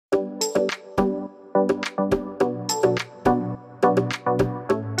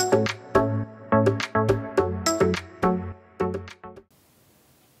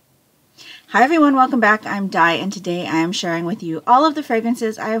Hi everyone, welcome back. I'm Di, and today I am sharing with you all of the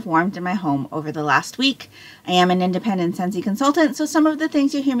fragrances I have warmed in my home over the last week. I am an independent Scentsy consultant, so some of the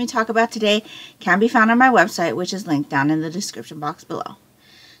things you hear me talk about today can be found on my website, which is linked down in the description box below.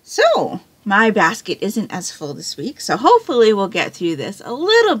 So, my basket isn't as full this week, so hopefully we'll get through this a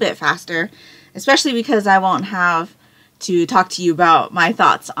little bit faster, especially because I won't have to talk to you about my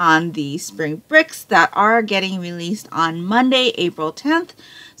thoughts on the spring bricks that are getting released on Monday, April 10th.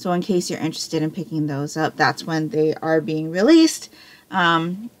 So in case you're interested in picking those up, that's when they are being released.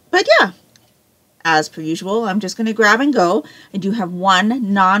 But yeah, as per usual, I'm just going to grab and go. I do have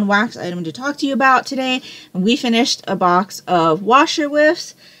one non-wax item to talk to you about today. And we finished a box of washer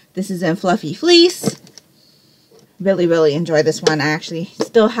whiffs. This is in Fluffy Fleece. Really enjoy this one. I actually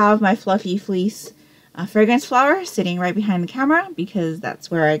still have my Fluffy Fleece fragrance flower sitting right behind the camera because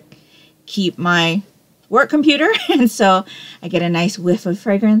that's where I keep my work computer, and so I get a nice whiff of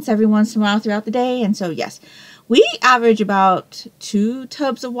fragrance every once in a while throughout the day. And so yes, we average about 2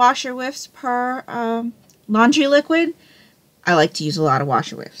 tubs of washer whiffs per laundry liquid. I like to use a lot of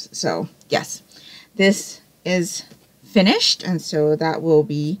washer whiffs, so yes, this is finished, and so that will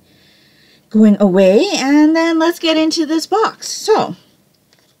be going away. And then let's get into this box. So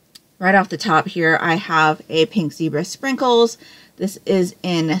right off the top here, I have a Pink Zebra Sprinkles. This is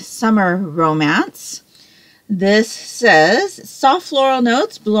in Summer Romance. This says, soft floral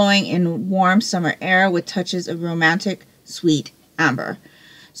notes blowing in warm summer air with touches of romantic sweet amber.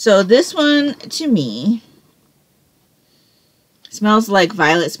 So this one, to me, smells like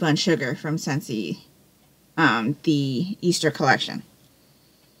Violet Spun Sugar from Scentsy, the Easter collection.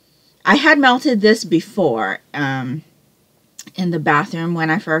 I had melted this before in the bathroom when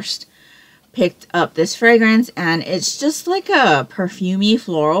I first picked up this fragrance, and it's just like a perfumey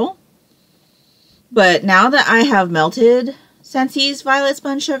floral. But now that I have melted Scentsy's Violet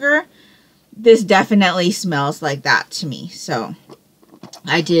Spun Sugar, this definitely smells like that to me. So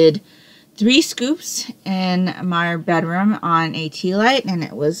I did 3 scoops in my bedroom on a tea light, and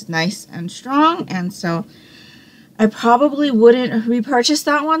it was nice and strong. And so I probably wouldn't repurchase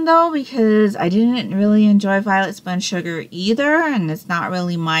that one though, because I didn't really enjoy Violet Spun Sugar either, and it's not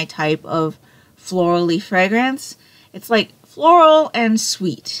really my type of florally fragrance. It's like floral and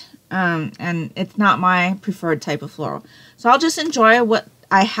sweet. And it's not my preferred type of floral. So I'll just enjoy what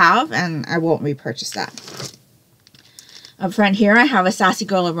I have, and I won't repurchase that. Up front here, I have a Sassy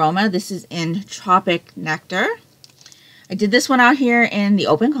Girl Aroma. This is in Tropic Nectar. I did this one out here in the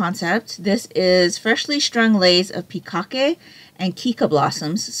open concept. This is freshly strung lays of pikake and kika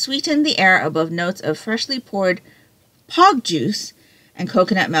blossoms sweeten the air above notes of freshly poured pog juice and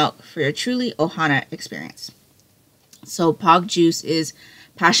coconut milk for your truly ohana experience. So pog juice is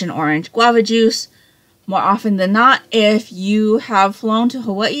passion orange guava juice. More often than not, if you have flown to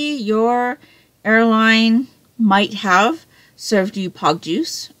Hawaii, your airline might have served you pog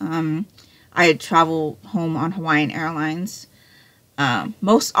juice. I travel home on Hawaiian Airlines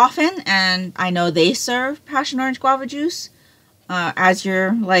most often, and I know they serve passion orange guava juice as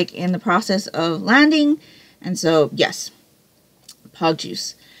you're like in the process of landing. And so yes, pog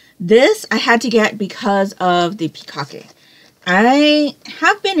juice. This I had to get because of the pikake. I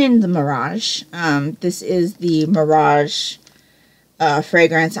have been in the Mirage. This is the Mirage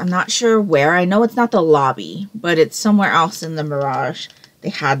fragrance. I'm not sure where. I know it's not the lobby, but it's somewhere else in the Mirage. They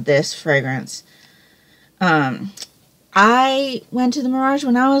had this fragrance. I went to the Mirage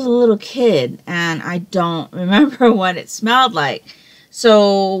when I was a little kid, and I don't remember what it smelled like.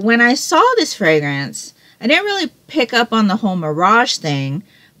 So when I saw this fragrance, I didn't really pick up on the whole Mirage thing,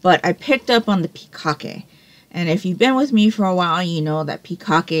 but I picked up on the pikake. And if you've been with me for a while, you know that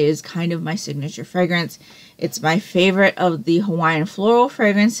pikake is kind of my signature fragrance. It's my favorite of the Hawaiian floral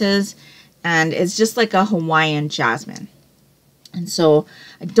fragrances, and it's just like a Hawaiian jasmine. And so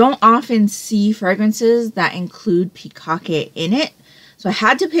I don't often see fragrances that include pikake in it. So I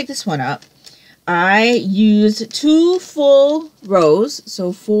had to pick this one up. I used 2 full rows,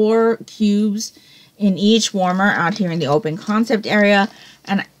 so 4 cubes in each warmer out here in the open concept area,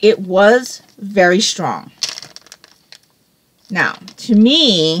 and it was very strong. Now, to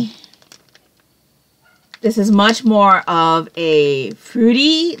me, this is much more of a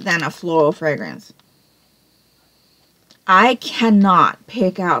fruity than a floral fragrance. I cannot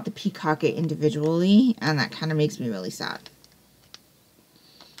pick out the pikake individually, and that kind of makes me really sad.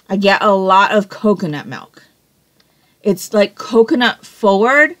 I get a lot of coconut milk. It's like coconut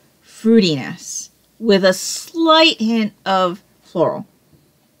forward fruitiness with a slight hint of floral.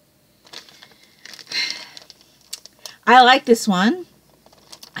 I like this one.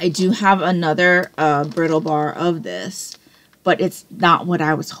 I do have another brittle bar of this, but it's not what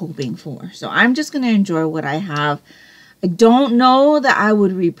I was hoping for. So I'm just going to enjoy what I have. I don't know that I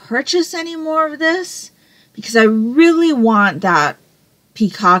would repurchase any more of this because I really want that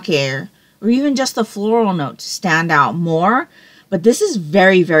peacock air or even just the floral note to stand out more. But this is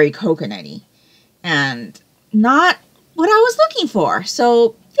very, very coconutty and not what I was looking for.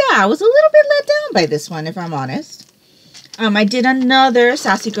 So yeah, I was a little bit let down by this one, if I'm honest. I did another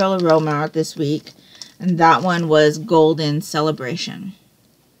Sassy Girl Aroma this week, and that one was Golden Celebration.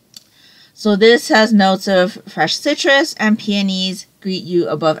 So this has notes of fresh citrus and peonies greet you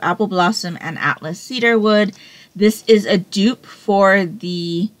above apple blossom and Atlas cedarwood. This is a dupe for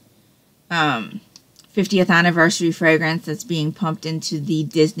the 50th anniversary fragrance that's being pumped into the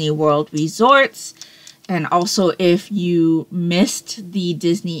Disney World resorts. And also, if you missed the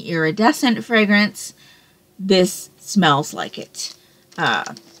Disney Iridescent fragrance, this smells like it.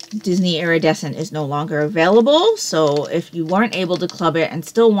 Disney Iridescent is no longer available, so if you weren't able to club it and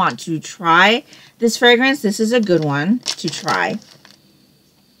still want to try this fragrance, this is a good one to try.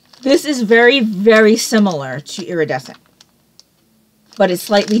 This is very, very similar to Iridescent, but it's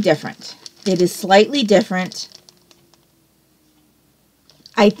slightly different. It is slightly different.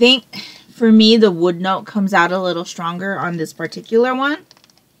 I think, for me, the wood note comes out a little stronger on this particular one.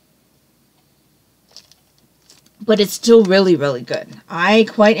 But it's still really, really good. I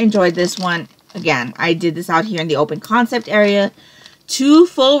quite enjoyed this one. Again, I did this out here in the open concept area. 2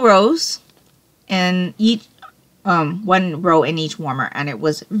 full rows and each 1 row in each warmer. And it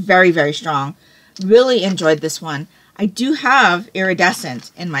was very, very strong. Really enjoyed this one. I do have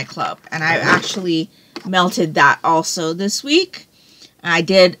Iridescent in my club. And I actually melted that also this week. I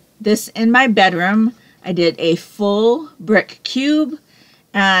did this in my bedroom. I did a full brick cube.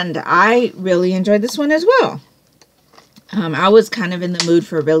 And I really enjoyed this one as well. I was kind of in the mood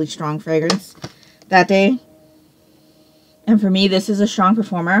for a really strong fragrance that day. And for me, this is a strong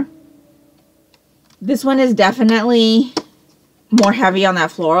performer. This one is definitely more heavy on that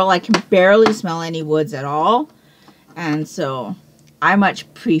floral. I can barely smell any woods at all. And so I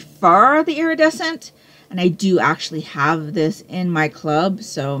much prefer the Iridescent. And I do actually have this in my club.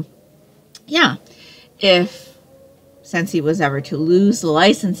 So yeah, if Scentsy was ever to lose the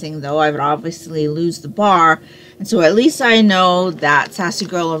licensing, though, I would obviously lose the bar. And so at least I know that Sassy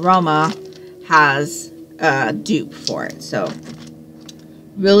Girl Aroma has a dupe for it. So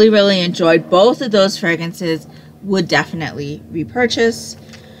really, really enjoyed both of those fragrances. Would definitely repurchase.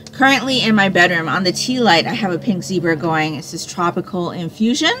 Currently in my bedroom on the tea light, I have a pink zebra going. It says Tropical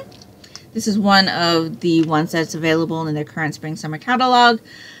Infusion. This is one of the ones that's available in their current spring-summer catalog.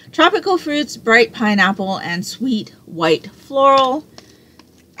 Tropical fruits, bright pineapple, and sweet white floral.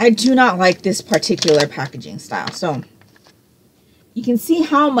 I do not like this particular packaging style. So you can see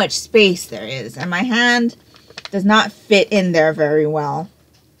how much space there is. And my hand does not fit in there very well.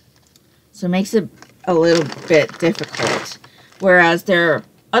 So it makes it a little bit difficult. Whereas their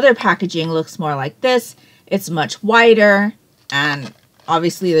other packaging looks more like this. It's much wider. And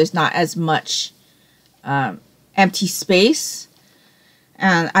obviously there's not as much empty space.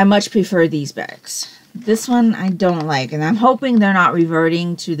 And I much prefer these bags. This one I don't like, and I'm hoping they're not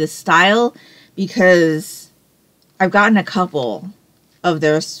reverting to this style because I've gotten a couple of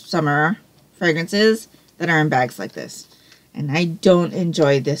their summer fragrances that are in bags like this, and I don't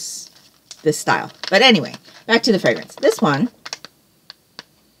enjoy this style. But anyway, back to the fragrance. This one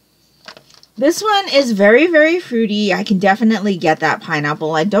is very, very fruity. I can definitely get that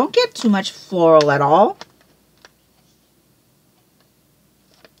pineapple. I don't get too much floral at all.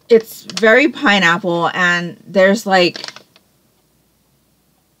 It's very pineapple, and there's like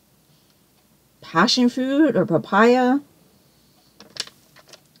passion fruit or papaya.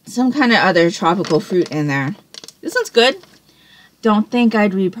 Some kind of other tropical fruit in there. This one's good. Don't think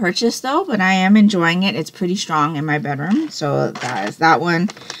I'd repurchase though, but I am enjoying it. It's pretty strong in my bedroom. So that is that one.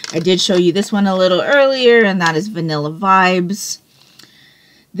 I did show you this one a little earlier, and that is Vanilla Vibes.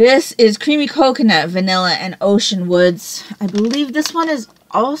 This is Creamy Coconut, Vanilla, and Ocean Woods. I believe this one is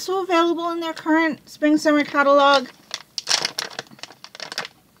also available in their current spring-summer catalog.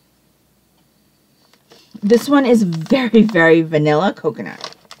 This one is very, very vanilla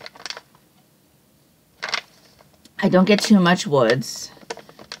coconut. I don't get too much woods,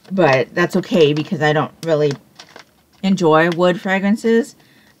 but that's okay because I don't really enjoy wood fragrances.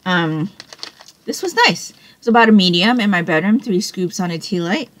 This was nice. It's about a medium in my bedroom, 3 scoops on a tea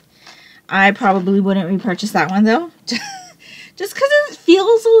light. I probably wouldn't repurchase that one though. Just because it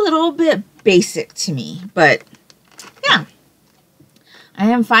feels a little bit basic to me. But yeah,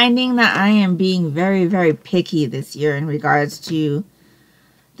 I am finding that I am being very, very picky this year in regards to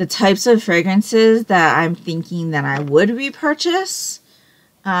the types of fragrances that I'm thinking that I would repurchase.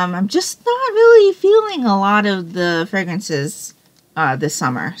 I'm just not really feeling a lot of the fragrances this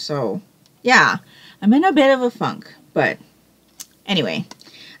summer. So yeah, I'm in a bit of a funk. But anyway,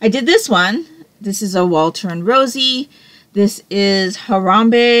 I did this one. This is a Walter and Rosie. This is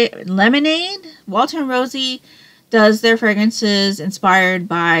Harambe Lemonade. Walter and Rosie does their fragrances inspired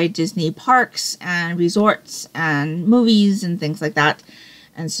by Disney parks and resorts and movies and things like that.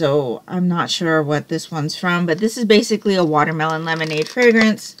 And so I'm not sure what this one's from, but this is basically a watermelon lemonade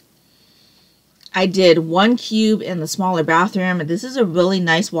fragrance. I did 1 cube in the smaller bathroom. This is a really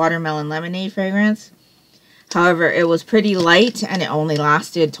nice watermelon lemonade fragrance. However, it was pretty light and it only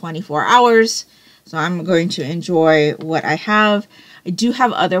lasted 24 hours. So I'm going to enjoy what I have. I do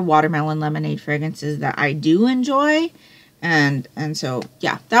have other watermelon lemonade fragrances that I do enjoy. And so,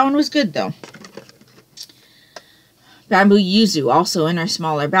 yeah, that one was good though. Bamboo Yuzu, also in our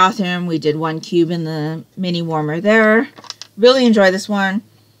smaller bathroom. We did 1 cube in the mini warmer there. Really enjoy this one.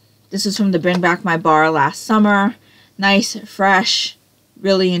 This is from the Bring Back My Bar last summer. Nice, fresh.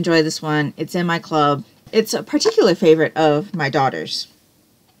 Really enjoy this one. It's in my club. It's a particular favorite of my daughter's.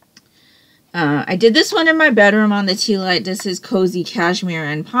 I did this one in my bedroom on the tea light. This is Cozy Cashmere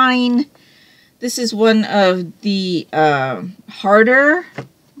and Pine. This is one of the harder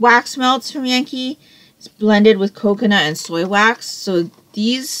wax melts from Yankee. It's blended with coconut and soy wax. So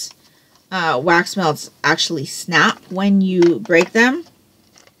these wax melts actually snap when you break them.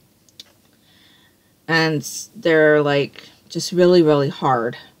 And they're like just really, really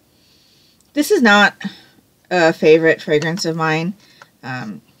hard. This is not a favorite fragrance of mine.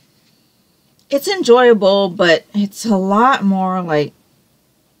 It's enjoyable, but it's a lot more like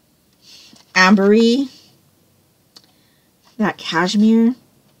ambery. That cashmere.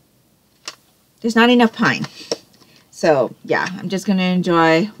 There's not enough pine. So yeah, I'm just going to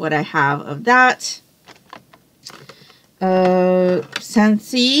enjoy what I have of that.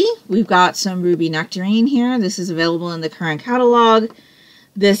 Scentsy, we've got some Ruby Nectarine here. This is available in the current catalog.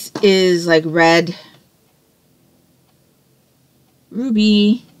 This is like red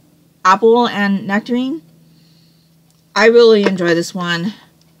ruby, apple, and nectarine. I really enjoy this one.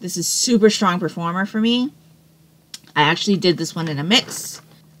 This is super strong performer for me. I actually did this one in a mix.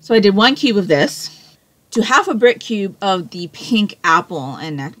 So I did 1 cube of this to half a brick cube of the pink apple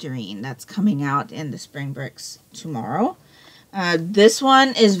and nectarine that's coming out in the spring bricks tomorrow. This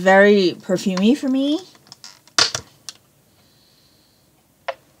one is very perfumey for me.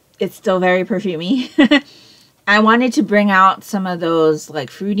 It's still very perfumey. I wanted to bring out some of those like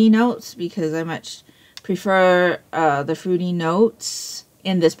fruity notes because I much prefer the fruity notes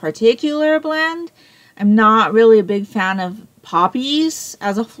in this particular blend. I'm not really a big fan of poppies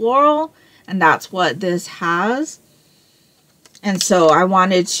as a floral, and that's what this has. And so I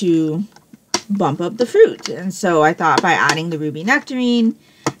wanted to bump up the fruit. And so I thought by adding the Ruby Nectarine,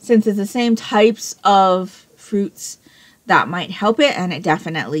 since it's the same types of fruits, that might help it, and it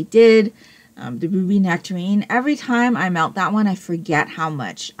definitely did. The Ruby Nectarine, every time I melt that one, I forget how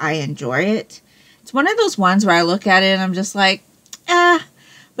much I enjoy it. It's one of those ones where I look at it and I'm just like, eh.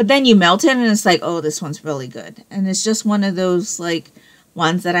 But then you melt it and it's like, oh, this one's really good. And it's just one of those like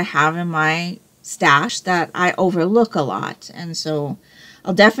ones that I have in my stash that I overlook a lot. And so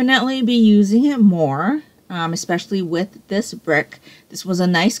I'll definitely be using it more, especially with this brick. This was a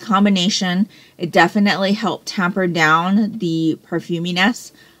nice combination. It definitely helped tamper down the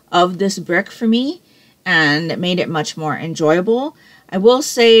perfuminess of this brick for me, and it made it much more enjoyable. I will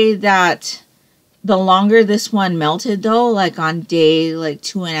say that the longer this one melted though, like on day like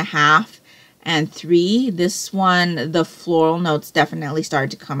 2.5 and 3, this one, the floral notes definitely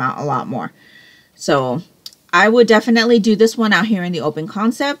started to come out a lot more. So I would definitely do this one out here in the open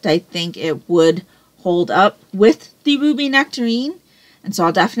concept. I think it would hold up with the Ruby Nectarine, and so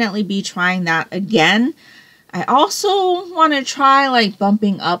I'll definitely be trying that again. I also want to try like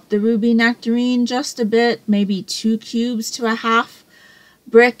bumping up the Ruby Nectarine just a bit, maybe 2 cubes to a half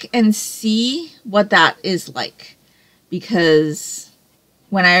brick, and see what that is like. Because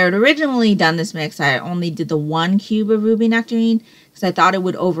when I had originally done this mix, I only did the 1 cube of Ruby Nectarine because I thought it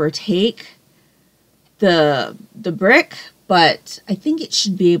would overtake the brick, but I think it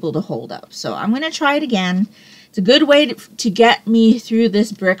should be able to hold up. So I'm going to try it again. It's a good way to get me through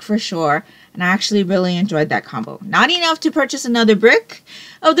this brick for sure. And I actually really enjoyed that combo. Not enough to purchase another brick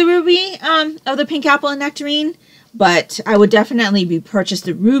of the Ruby, of the pink apple and nectarine, but I would definitely be purchase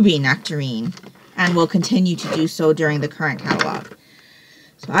the Ruby Nectarine and will continue to do so during the current catalog.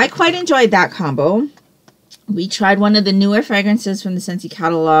 So I quite enjoyed that combo. We tried one of the newer fragrances from the Scentsy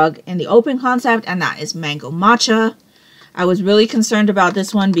catalog in the open concept, and that is Mango Matcha. I was really concerned about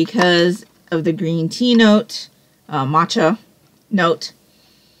this one because of the green tea note, matcha note.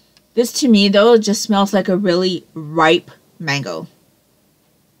 This to me, though, just smells like a really ripe mango.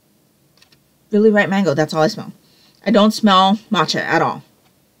 Really ripe mango. That's all I smell. I don't smell matcha at all.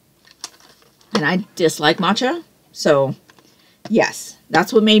 And I dislike matcha. So, yes,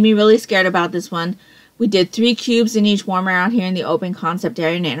 that's what made me really scared about this one. We did 3 cubes in each warmer out here in the open concept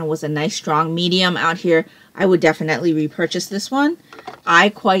area, and it was a nice strong medium out here. I would definitely repurchase this one. I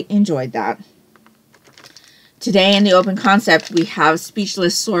quite enjoyed that. Today in the open concept, we have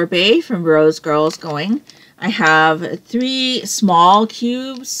Speechless Sorbet from Rose Girls going. I have 3 small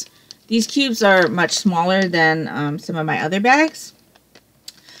cubes. These cubes are much smaller than some of my other bags.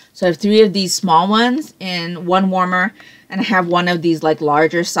 So I have 3 of these small ones in one warmer, and I have one of these like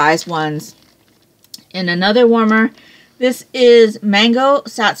larger size ones in another warmer. This is Mango,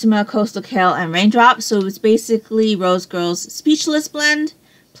 Satsuma, Coastal Kale, and Raindrop. So it's basically Rose Girls Speechless blend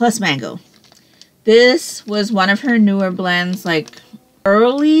plus mango. This was one of her newer blends, like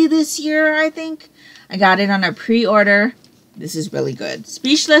early this year, I think. I got it on a pre-order. This is really good.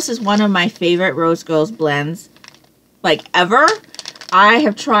 Speechless is one of my favorite Rose Girls blends, like ever. I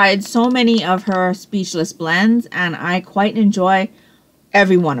have tried so many of her Speechless blends, and I quite enjoy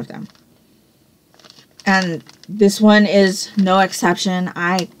every one of them. And this one is no exception.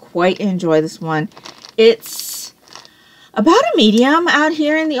 I quite enjoy this one. It's about a medium out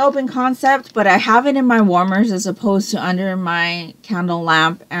here in the open concept, but I have it in my warmers as opposed to under my candle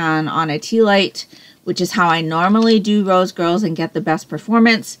lamp and on a tea light, which is how I normally do Rose Girls and get the best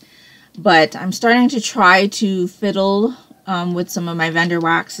performance. But I'm starting to try to fiddle with some of my vendor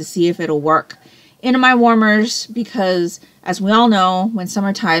wax to see if it'll work in my warmers, because as we all know, when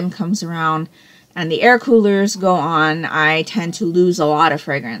summertime comes around and the air coolers go on, I tend to lose a lot of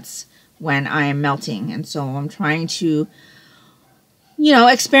fragrance when I am melting. And so I'm trying to, you know,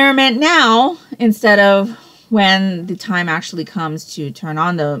 experiment now instead of when the time actually comes to turn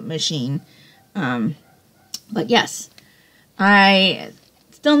on the machine. But yes, I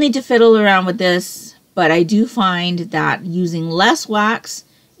still need to fiddle around with this, but I do find that using less wax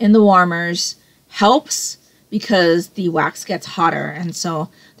in the warmers helps because the wax gets hotter, and so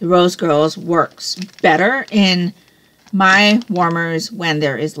the Rose Girls works better in my warmers when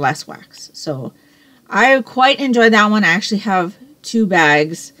there is less wax. So I quite enjoy that one. I actually have 2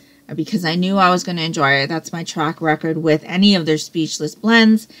 bags because I knew I was going to enjoy it. That's my track record with any of their Speechless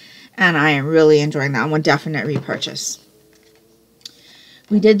blends, and I am really enjoying that one. Definite repurchase.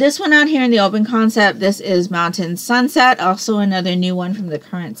 We did this one out here in the open concept. This is Mountain Sunset, also another new one from the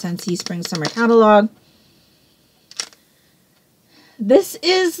current Scentsy Spring Summer catalog. This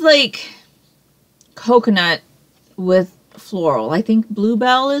is like coconut with floral. I think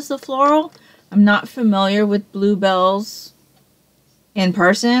Bluebell is the floral. I'm not familiar with bluebells in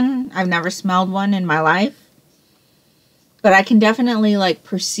person. I've never smelled one in my life. But I can definitely like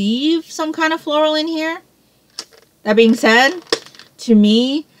perceive some kind of floral in here. That being said, to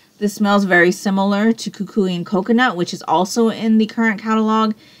me, this smells very similar to Kukui and Coconut, which is also in the current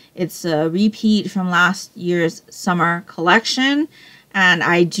catalog. It's a repeat from last year's summer collection, and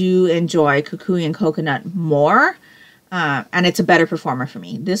I do enjoy Kukui and Coconut more, and it's a better performer for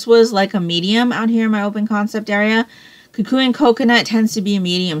me. This was like a medium out here in my open concept area. Kukui and Coconut tends to be a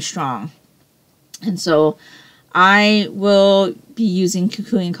medium strong, and so I will be using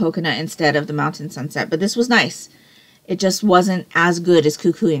Kukui and Coconut instead of the Mountain Sunset, but this was nice. It just wasn't as good as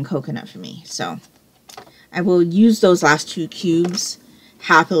Kukui and Coconut for me, so I will use those last 2 cubes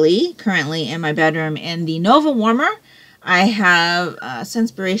happily. Currently in my bedroom in the Nova warmer, I have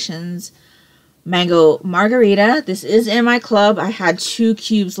Scentspirations Mango Margarita. This is in my club. I had 2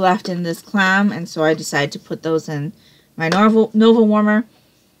 cubes left in this clam, and so I decided to put those in my Nova warmer.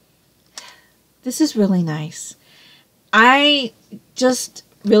 This is really nice. I just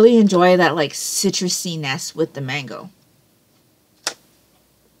really enjoy that like citrusiness with the mango.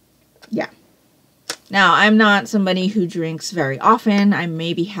 Yeah. Now, I'm not somebody who drinks very often. I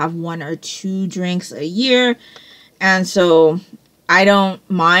maybe have 1 or 2 drinks a year. And so I don't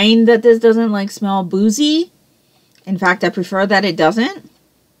mind that this doesn't like smell boozy. In fact, I prefer that it doesn't.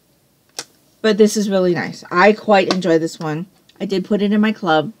 But this is really nice. I quite enjoy this one. I did put it in my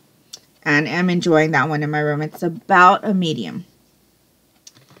club and am enjoying that one in my room. It's about a medium.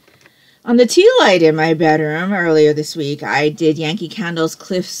 On the tea light in my bedroom earlier this week, I did Yankee Candle's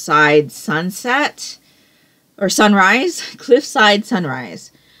Cliffside Sunset, or Sunrise, Cliffside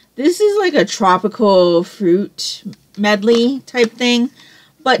Sunrise. This is like a tropical fruit medley type thing,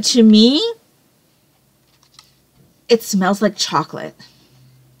 but to me, it smells like chocolate.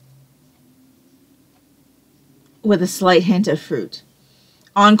 with a slight hint of fruit.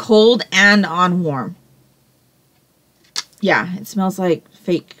 On cold and on warm. Yeah, it smells like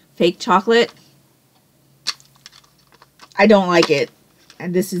fake chocolate. I don't like it.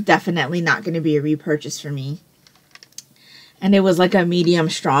 And this is definitely not going to be a repurchase for me. And it was like a medium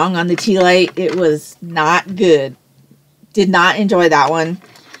strong on the tea light. It was not good. Did not enjoy that one.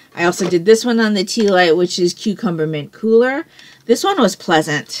 I also did this one on the tea light, which is Cucumber Mint Cooler. This one was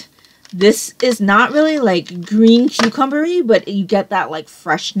pleasant. This is not really like green cucumbery, but you get that like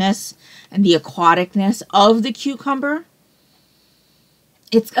freshness and the aquaticness of the cucumber.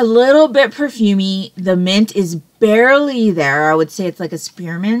 It's a little bit perfumey. The mint is barely there. I would say it's like a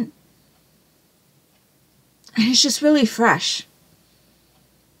spearmint. And it's just really fresh.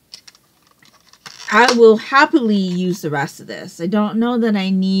 I will happily use the rest of this. I don't know that I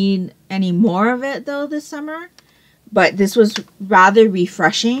need any more of it though this summer. But this was rather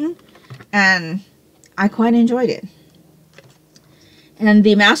refreshing. And I quite enjoyed it. And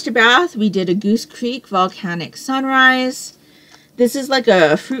the master bath, we did a Goose Creek Volcanic Sunrise. This is like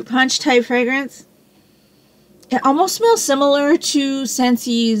a fruit punch type fragrance. It almost smells similar to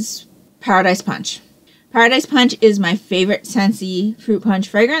Scentsy's Paradise Punch. Paradise Punch is my favorite Scentsy fruit punch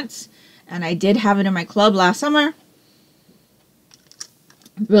fragrance. And I did have it in my club last summer.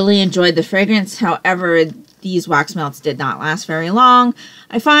 Really enjoyed the fragrance. However, these wax melts did not last very long.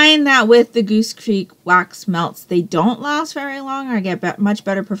 I find that with the Goose Creek wax melts, they don't last very long. I get much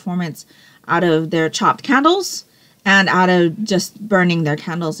better performance out of their chopped candles and out of just burning their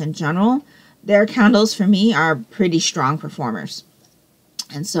candles in general. Their candles for me are pretty strong performers.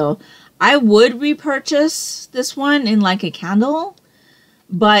 And so I would repurchase this one in like a candle,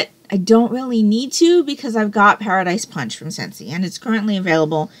 but I don't really need to because I've got Paradise Punch from Scentsy and it's currently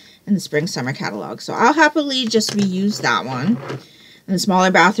available in the spring summer catalog. So I'll happily just reuse that one. In the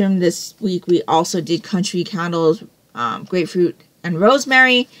smaller bathroom this week, we also did Country Candles, Grapefruit and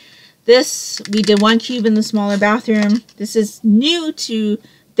Rosemary. This, we did 1 cube in the smaller bathroom. This is new to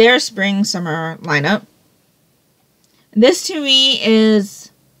their spring summer lineup. This to me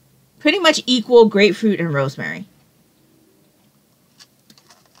is pretty much equal Grapefruit and Rosemary.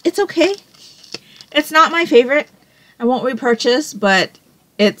 It's okay. It's not my favorite. I won't repurchase, but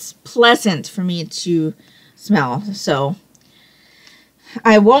it's pleasant for me to smell. So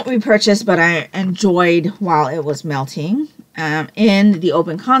I won't repurchase, but I enjoyed while it was melting. In the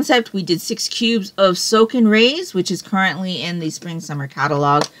open concept, we did 6 cubes of Soak and Raise, which is currently in the spring summer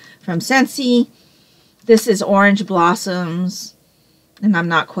catalog from Scentsy. This is Orange Blossoms, and I'm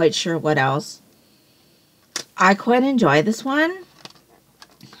not quite sure what else. I quite enjoy this one.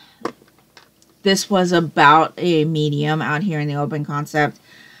 This was about a medium out here in the open concept.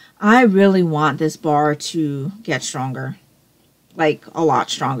 I really want this bar to get stronger. Like, a lot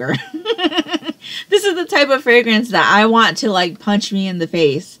stronger. This is the type of fragrance that I want to, like, punch me in the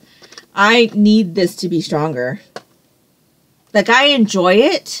face. I need this to be stronger. Like, I enjoy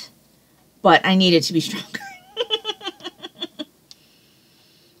it, but I need it to be stronger.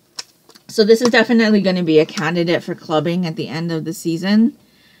 So this is definitely going to be a candidate for clubbing at the end of the season.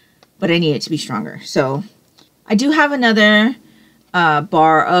 But I need it to be stronger. So I do have another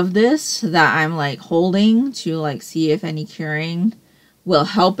bar of this that I'm like holding to like see if any curing will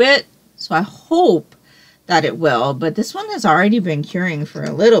help it. So I hope that it will. But this one has already been curing for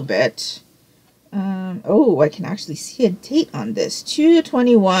a little bit. Oh, I can actually see a date on this.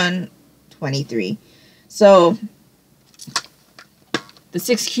 2/21/23. So the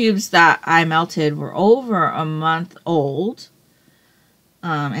 6 cubes that I melted were over a month old.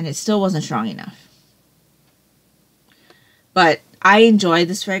 And it still wasn't strong enough. But I enjoy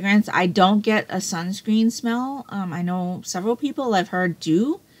this fragrance. I don't get a sunscreen smell. I know several people I've heard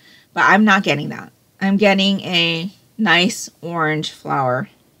do, but I'm not getting that. I'm getting a nice orange flower,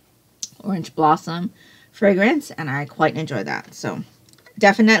 orange blossom fragrance, and I quite enjoy that. So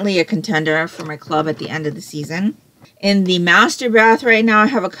definitely a contender for my club at the end of the season. In the master bath right now, I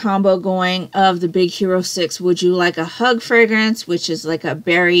have a combo going of the Big Hero 6 Would You Like a Hug fragrance, which is like a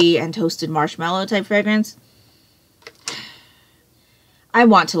berry and toasted marshmallow type fragrance. I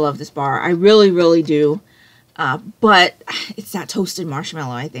want to love this bar. I really, really do. But it's that toasted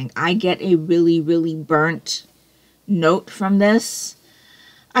marshmallow, I think. I get a really, really burnt note from this.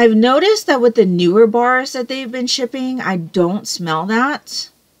 I've noticed that with the newer bars that they've been shipping, I don't smell that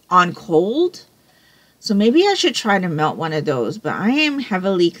on cold. So maybe I should try to melt one of those, but I am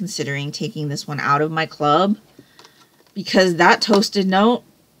heavily considering taking this one out of my club because that toasted note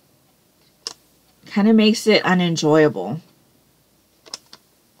kind of makes it unenjoyable.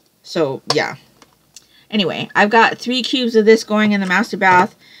 So yeah. Anyway, I've got 3 cubes of this going in the master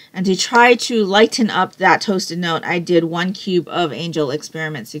bath, And to try to lighten up that toasted note, I did 1 cube of Angel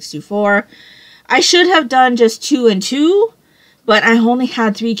Experiment 624. I should have done just 2 and 2, but I only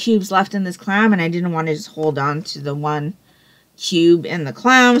had 3 cubes left in this clam, and I didn't want to just hold on to the 1 cube in the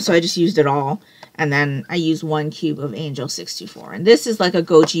clam, so I just used it all. And then I used 1 cube of Angel 624. And this is like a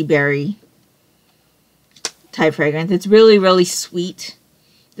goji berry type fragrance. It's really, really sweet.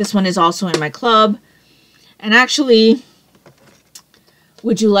 This one is also in my club. And actually,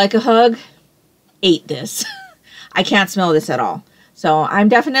 would you like a hug? Ate this. I can't smell this at all. So I'm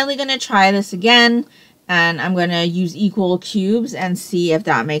definitely going to try this again. And I'm going to use equal cubes and see if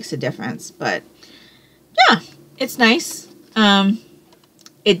that makes a difference. But yeah, it's nice.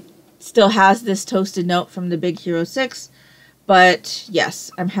 It still has this toasted note from the Big Hero 6. But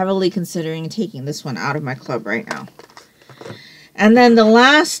yes, I'm heavily considering taking this one out of my club right now. And then the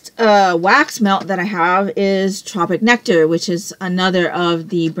last wax melt that I have is Tropic Nectar, which is another of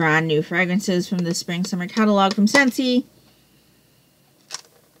the brand new fragrances from the Spring Summer catalog from Scentsy.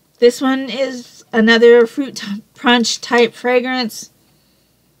 This one is another fruit punch type fragrance.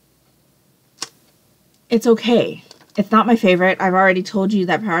 It's okay. It's not my favorite. I've already told you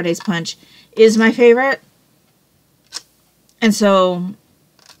that Paradise Punch is my favorite. And so,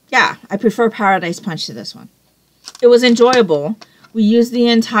 yeah, I prefer Paradise Punch to this one. It was enjoyable. We used the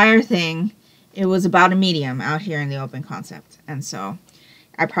entire thing. It was about a medium out here in the open concept. And so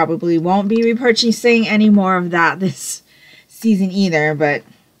I probably won't be repurchasing any more of that this season either. But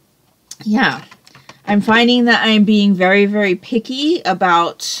yeah, I'm finding that I'm being very, very picky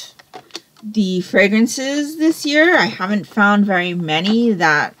about the fragrances this year. I haven't found very many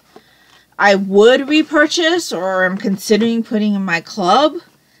that I would repurchase or am considering putting in my club,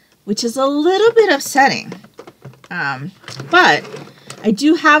 which is a little bit upsetting. But I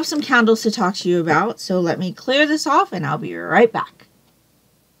do have some candles to talk to you about, so let me clear this off and I'll be right back.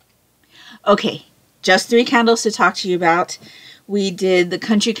 Okay, just 3 candles to talk to you about. We did the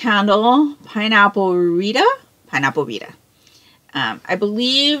Country Candle Pineapple Rita. I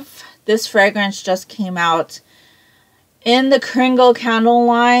believe this fragrance just came out in the Kringle Candle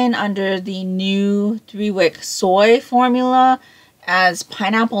line under the new 3-wick soy formula as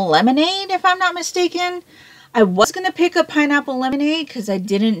Pineapple Lemonade, if I'm not mistaken. I was going to pick up Pineapple Lemonade because I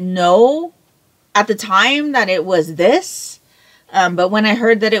didn't know at the time that it was this. But when I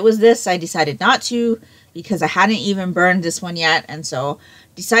heard that it was this, I decided not to because I hadn't even burned this one yet. And so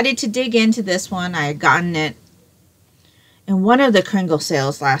decided to dig into this one. I had gotten it in one of the Kringle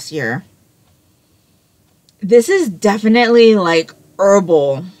sales last year. This is definitely like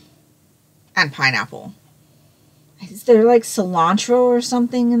herbal and pineapple. Is there like cilantro or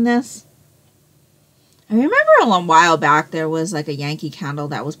something in this? I remember a while back there was like a Yankee candle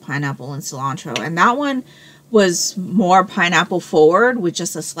that was pineapple and cilantro. And that one was more pineapple forward with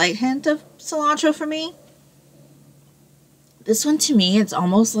just a slight hint of cilantro for me. This one to me, it's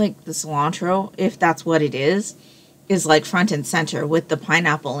almost like the cilantro, if that's what it is like front and center with the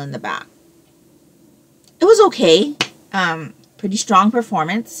pineapple in the back. It was okay. Pretty strong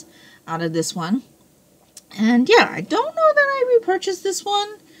performance out of this one. And yeah, I don't know that I repurchased this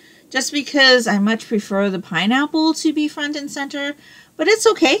one just because I much prefer the pineapple to be front and center, but it's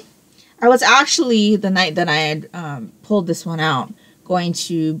okay. I was actually, the night that I had pulled this one out, going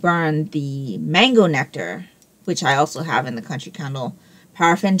to burn the Mango Nectar, which I also have in the Country Candle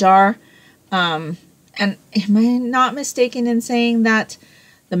paraffin jar. And am I not mistaken in saying that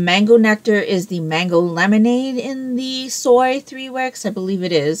the Mango Nectar is the Mango Lemonade in the soy 3-wicks? I believe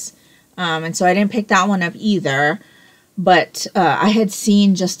it is. And so I didn't pick that one up either. But I had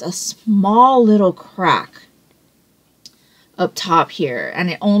seen just a small little crack up top here. And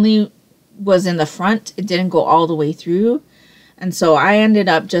it only was in the front. It didn't go all the way through. And so I ended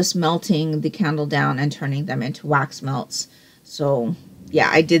up just melting the candle down and turning them into wax melts. So yeah,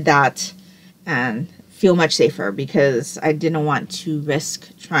 I did that and feel much safer because I didn't want to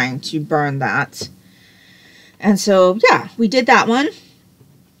risk trying to burn that. And so yeah, we did that one.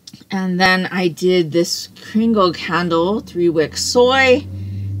 And then I did this Kringle Candle 3-wick soy.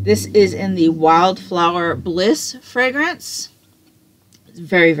 This is in the Wildflower Bliss fragrance. It's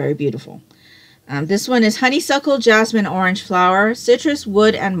very, very beautiful. This one is honeysuckle, jasmine, orange flower, citrus,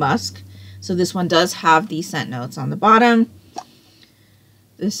 wood, and musk. So this one does have the scent notes on the bottom.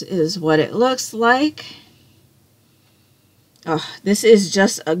 This is what it looks like. Oh, this is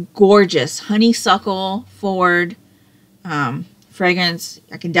just a gorgeous honeysuckle forward fragrance.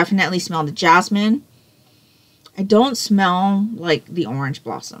 I can definitely smell the jasmine. I don't smell like the orange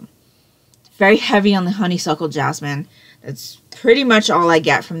blossom. It's very heavy on the honeysuckle jasmine. That's pretty much all I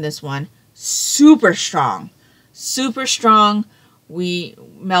get from this one. Super strong we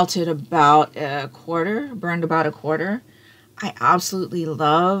melted about a quarter, burned about a quarter. I absolutely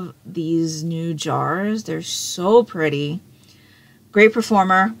love these new jars. They're so pretty. Great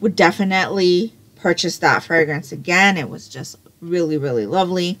performer. Would definitely purchase that fragrance again. It was just really, really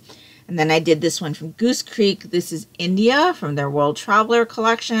lovely. And then I did this one from Goose Creek. This is India from their World Traveler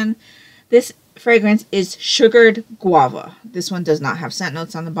collection. This fragrance is Sugared Guava. This one does not have scent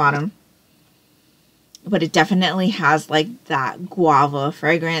notes on the bottom, but it definitely has like that guava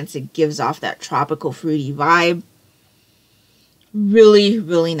fragrance. It gives off that tropical fruity vibe. Really,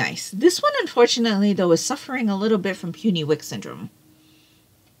 really nice. This one, unfortunately, though, is suffering a little bit from puny wick syndrome.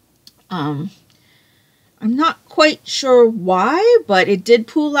 I'm not quite sure why, but it did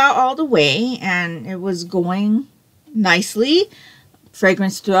pull out all the way and it was going nicely.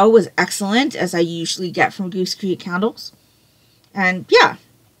 Fragrance throw was excellent, as I usually get from Goose Creek candles. And yeah,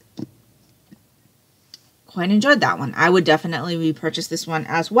 quite enjoyed that one. I would definitely repurchase this one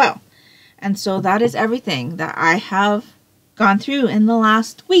as well. And so that is everything that I have gone through in the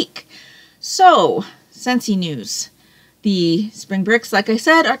last week. So, Scentsy news. The spring bricks, like I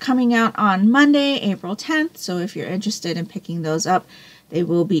said, are coming out on Monday, April 10th. So if you're interested in picking those up, they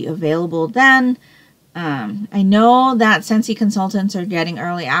will be available then. I know that Scentsy consultants are getting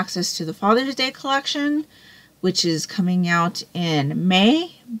early access to the Father's Day collection, which is coming out in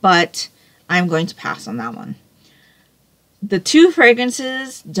May, but I'm going to pass on that one. The two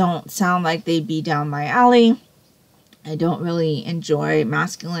fragrances don't sound like they'd be down my alley. I don't really enjoy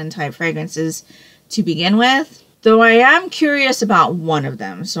masculine type fragrances to begin with, though I am curious about one of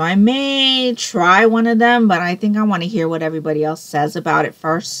them. So I may try one of them, but I think I want to hear what everybody else says about it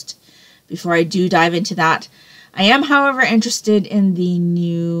first before I do dive into that. I am, however, interested in the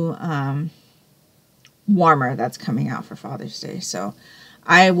new warmer that's coming out for Father's Day. So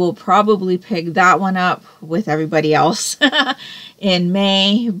I will probably pick that one up with everybody else in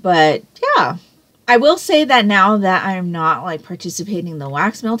May. But yeah, I will say that now that I'm not like participating in the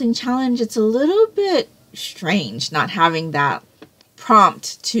wax melting challenge, it's a little bit strange not having that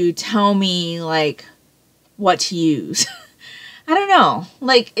prompt to tell me like what to use. I don't know.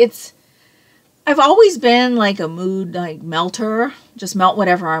 Like I've always been like a mood like melter, just melt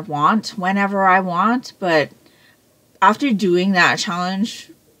whatever I want, whenever I want. But after doing that challenge,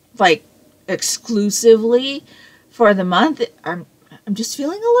 like exclusively for the month, I'm just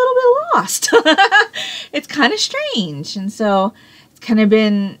feeling a little bit lost. It's kind of strange. And so it's kind of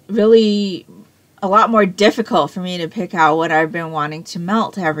been really a lot more difficult for me to pick out what I've been wanting to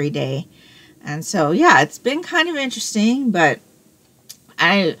melt every day. And so, yeah, it's been kind of interesting, but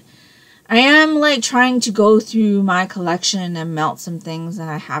I am like trying to go through my collection and melt some things that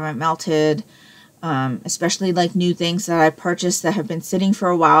I haven't melted, especially like new things that I purchased that have been sitting for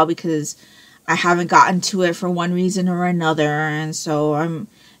a while because I haven't gotten to it for one reason or another. And so I'm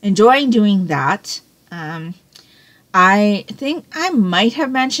enjoying doing that. I think I might have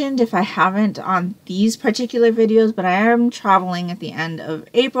mentioned, if I haven't on these particular videos, but I am traveling at the end of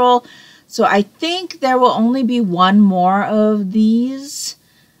April. So I think there will only be one more of these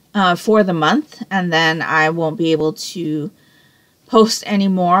for the month, and then I won't be able to post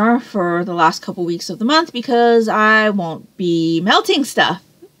anymore for the last couple weeks of the month because I won't be melting stuff.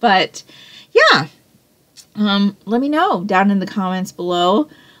 But yeah, let me know down in the comments below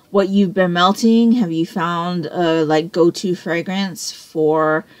what you've been melting. Have you found a like go-to fragrance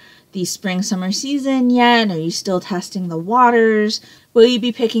for the spring summer season yet? Are you still testing the waters? Will you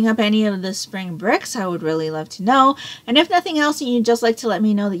be picking up any of the spring bricks? I would really love to know. And if nothing else, and you'd just like to let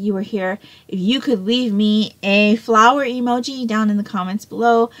me know that you were here, if you could leave me a flower emoji down in the comments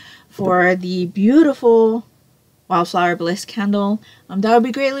below for the beautiful Wildflower Bliss candle, that would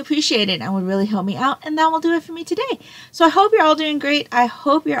be greatly appreciated and would really help me out. And that will do it for me today. So I hope you're all doing great. I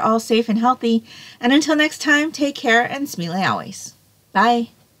hope you're all safe and healthy. And until next time, take care and smile always. Bye.